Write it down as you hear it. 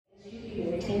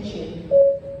attention.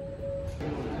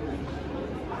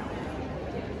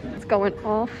 It's going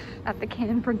off at the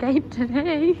Canberra gate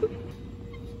today.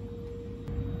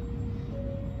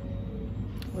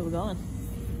 Where we going?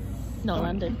 Not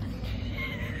London.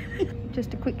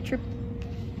 Just a quick trip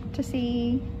to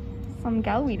see some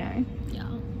gal we know. Yeah.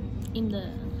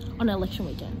 On election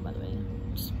weekend, by the way.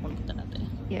 Just want to put that out there.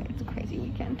 Yeah, it's a crazy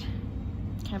weekend.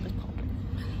 Canberra's popping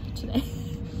today.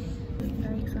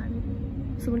 Very excited.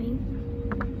 Supunes.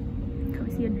 Come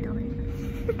see a dummy.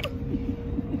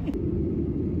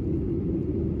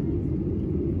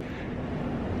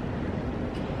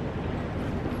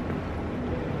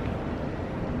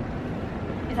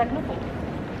 Is that gonna fall?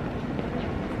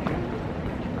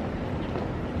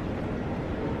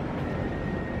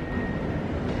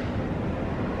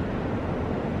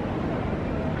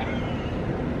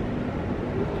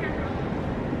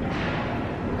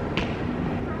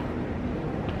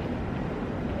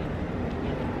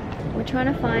 We're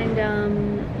trying to find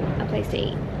a place to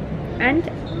eat and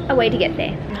a way to get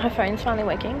there. Her phone's finally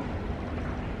working.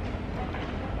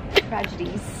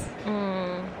 Tragedies.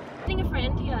 Meeting a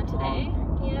friend here today.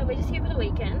 Yeah, we're just here for the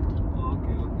weekend.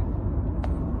 Okay.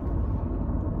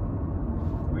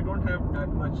 We don't have that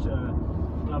much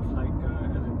clubs like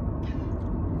as in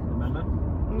Melbourne.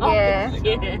 Yeah. Oh,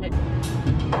 yeah.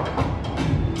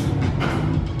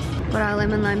 Got our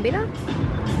lemon lime bitter.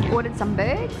 Ordered some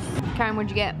burgers. Karen, what'd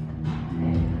you get?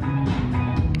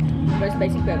 Most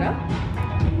basic burger.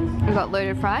 We got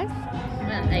loaded fries.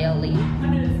 Aioli.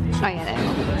 Oh yeah, there.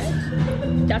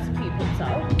 That's a pure pizza.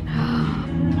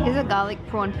 This is a garlic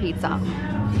prawn pizza.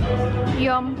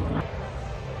 Yum.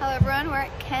 Hello everyone, we're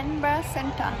at Canberra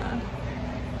Centre.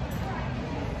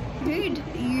 Who do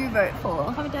you vote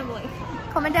for? Comment down below.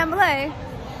 Comment down below.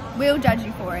 We'll judge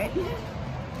you for it.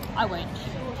 I won't.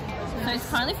 So it's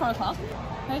currently 4 o'clock.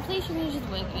 Hopefully she can just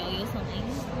work early or something.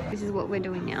 This is what we're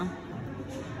doing now.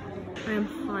 I am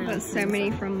high. Got so many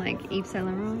from like Yves Saint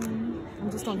Laurent. I'm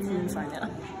just on Supunes right now.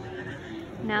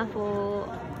 Now for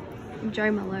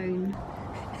Joe Malone.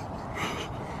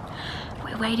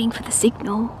 We're waiting for the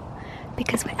signal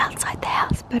because we're outside the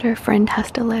house, but her friend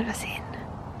has to let us in.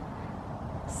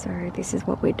 So this is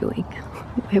what we're doing.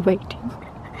 We're waiting.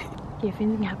 Yeah, if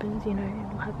anything happens, you know,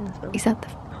 it'll happen as well. Is that the...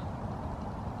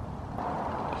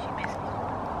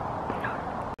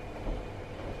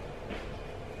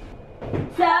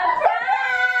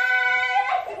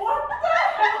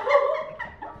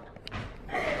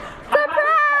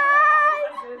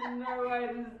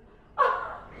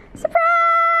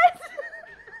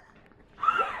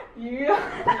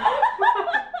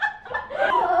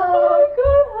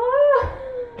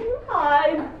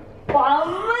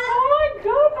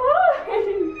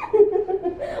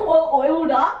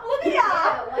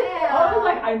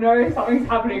 I know something's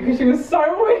happening because she was so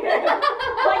weird.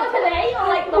 Like today or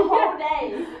like the whole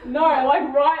day? No,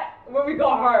 like right when we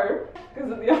got home. Because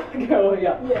the other girl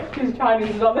here, she's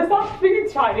Chinese and all. They started speaking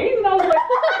Chinese and I was like...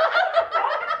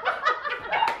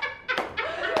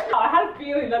 I had a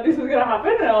feeling that this was going to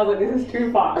happen and I was like, this is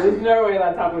too far. There's no way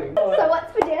that's happening. So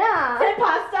what's for dinner?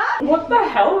 Pasta? What the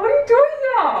hell are you doing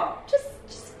now? Just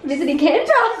visiting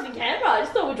Canberra. In Canberra, I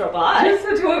just thought we'd drop by. Just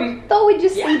the two of you. Thought we'd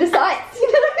just see the sights,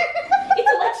 you know? It's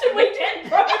election weekend,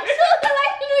 bro. It's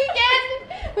election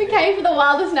weekend. We came for the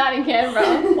wildest night in Canberra.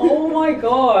 Oh my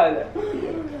god.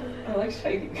 I like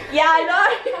shaking. Yeah, I know.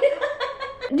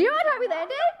 Do you know what time we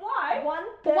landed? Why?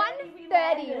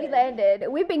 1:30 we landed.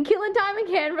 We've been killing time in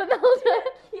Canberra the whole time.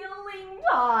 Killing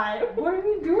time. What are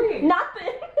we doing?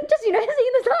 Nothing. Just, you know,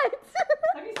 seeing the sights.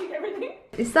 Have you seen everything?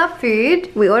 This is our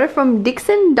food. We ordered from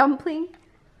Dixon Dumpling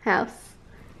House.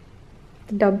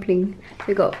 The dumpling.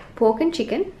 We got pork and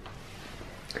chicken.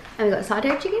 And we got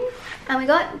satay chicken. And we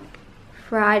got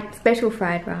special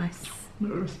fried rice.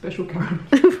 No, special Karen.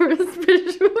 For a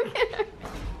special Karen.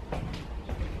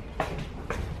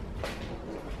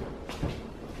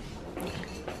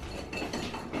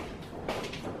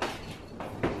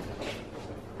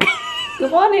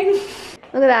 Good morning.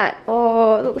 Look at that.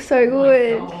 Oh, it looks so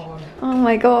good. Oh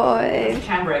my god.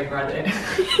 Canberra egg right there.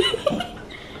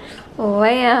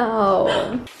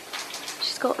 Wow.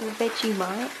 She's got a veggie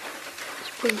mite.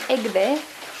 She's putting egg there.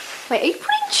 Wait, are you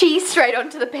putting cheese straight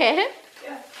onto the pan?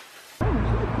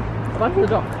 Run to the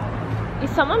dock.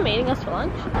 Is someone meeting us for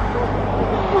lunch?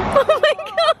 Oh my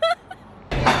god.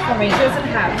 I mean, it doesn't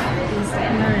have these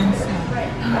standards.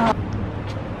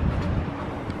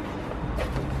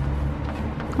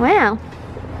 Wow.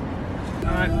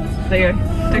 Alright, there you go.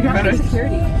 Take a photo.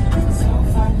 Security.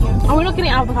 Oh, we're not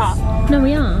getting out of the car. No,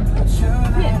 we are.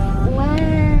 Yeah.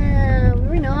 Wow.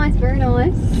 Very nice, very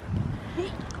nice.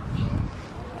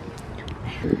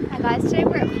 Hi guys, today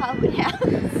we're at Parliament House.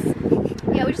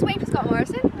 Yeah, we're just waiting for Scott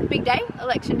Morrison. Big day,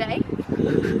 election day.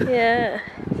 Yeah.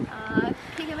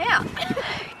 Kick him out.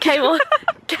 Came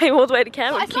all the way to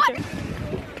Canberra. Nice one.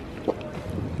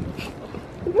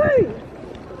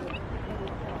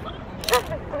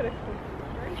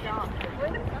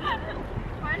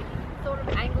 Try and sort of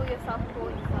angle yourself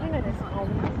forward. I know this one.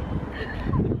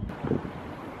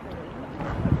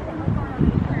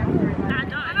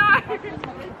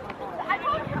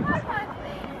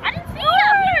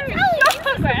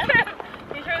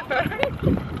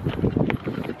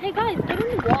 Hey guys, get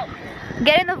in the vlog.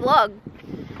 Get in the vlog.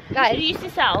 Guys, Introduce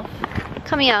yourself.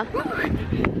 come here.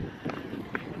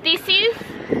 This is...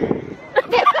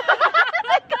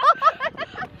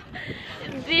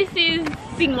 This is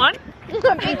thing 1. Big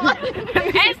one.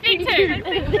 And thing 2. Thing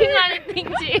 1 and thing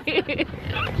 2.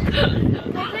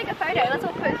 Let's take a photo. Let's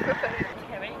all pose for a photo.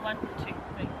 Okay, ready? 1, 2,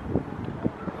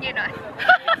 3. You know.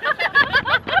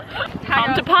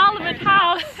 Come to Parliament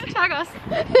House. Tag us.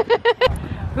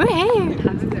 Okay.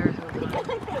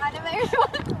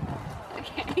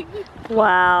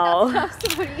 Wow.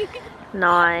 That's sorry.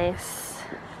 Nice.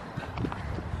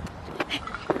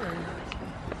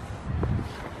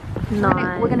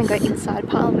 Nice. We're gonna go inside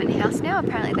Parliament House now.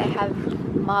 Apparently they have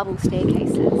marble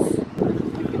staircases.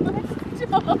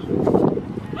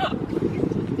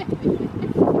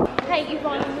 Hey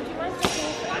Yvonne, would you mind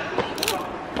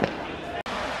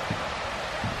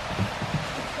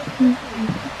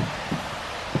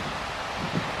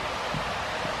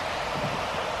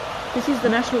This is the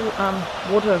national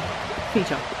water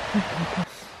feature.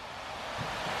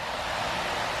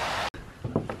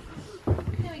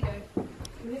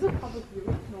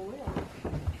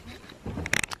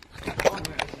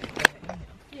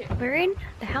 We're in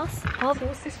the House of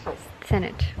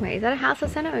Senate. Wait, is that a House of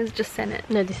Senate or is it just Senate?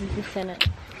 No, this is the Senate.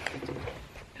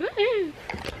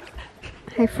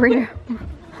 Hey Frida,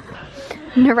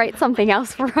 narrate something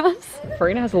else for us.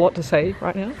 Farina has a lot to say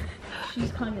right now.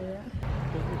 She's kind of there.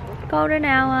 Golden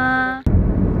hour.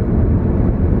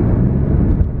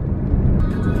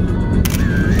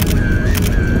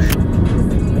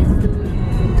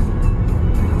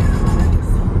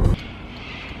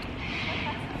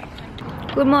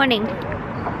 Good morning.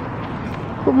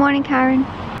 Good morning, Karen.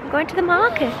 Going to the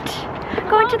market.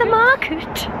 Going to the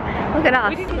market. Look at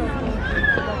us.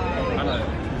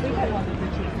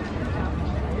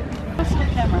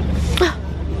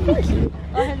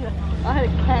 I had a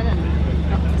Canon.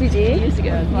 Did you? Years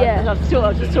ago. Yeah. I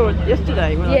just saw it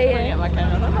yesterday when I was putting out my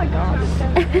Canon. Oh my god.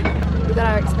 We got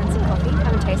our expensive coffee.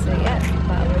 Haven't tasted it yet,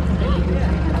 but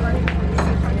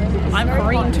I'm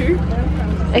Farine too.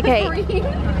 Okay.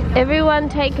 Everyone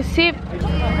take a sip.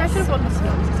 I should have gotten the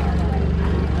smells.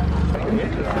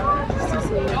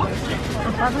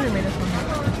 500 minutes on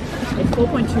that. It's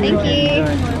 4.2. Thank you.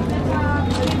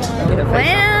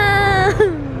 Wow.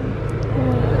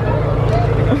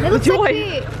 It looks so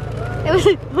cute. It was.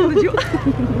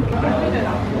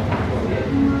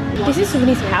 This is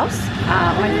Supunes' house.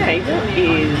 My favourite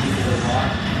is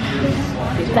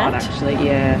that one actually,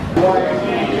 yeah.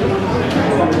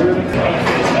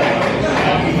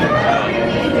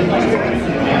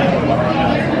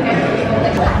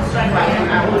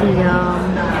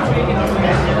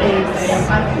 Eggs,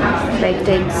 baked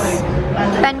eggs,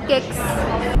 pancakes.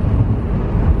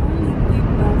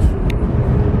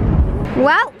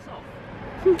 Wow!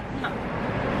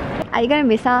 Are you gonna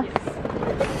miss us?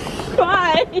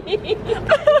 Bye. Take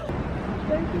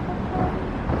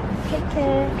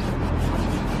care.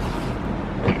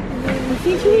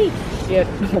 See you 2 weeks.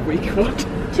 Yeah, a week, what?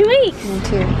 2 weeks. Me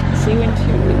too. See you in 2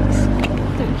 weeks.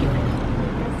 Thank you.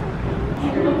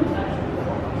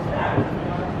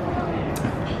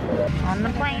 On the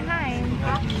plane home.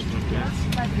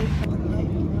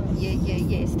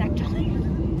 Yeah, stacked on.